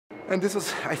And this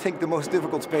was, I think, the most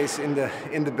difficult space in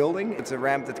the building. It's a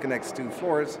ramp that connects two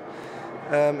floors.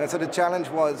 And so the challenge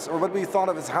was, or what we thought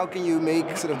of is, how can you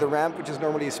make sort of the ramp, which is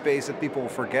normally a space that people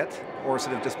forget or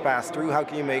sort of just pass through, how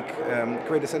can you make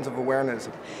create a sense of awareness?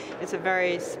 It's a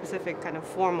very specific kind of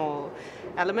formal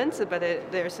element, but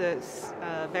there's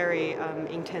a very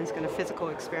intense kind of physical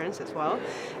experience as well.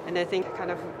 And I think I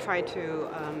kind of tried to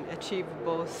achieve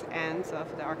both ends of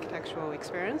the architectural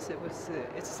experience.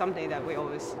 It's something that we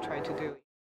always try to do.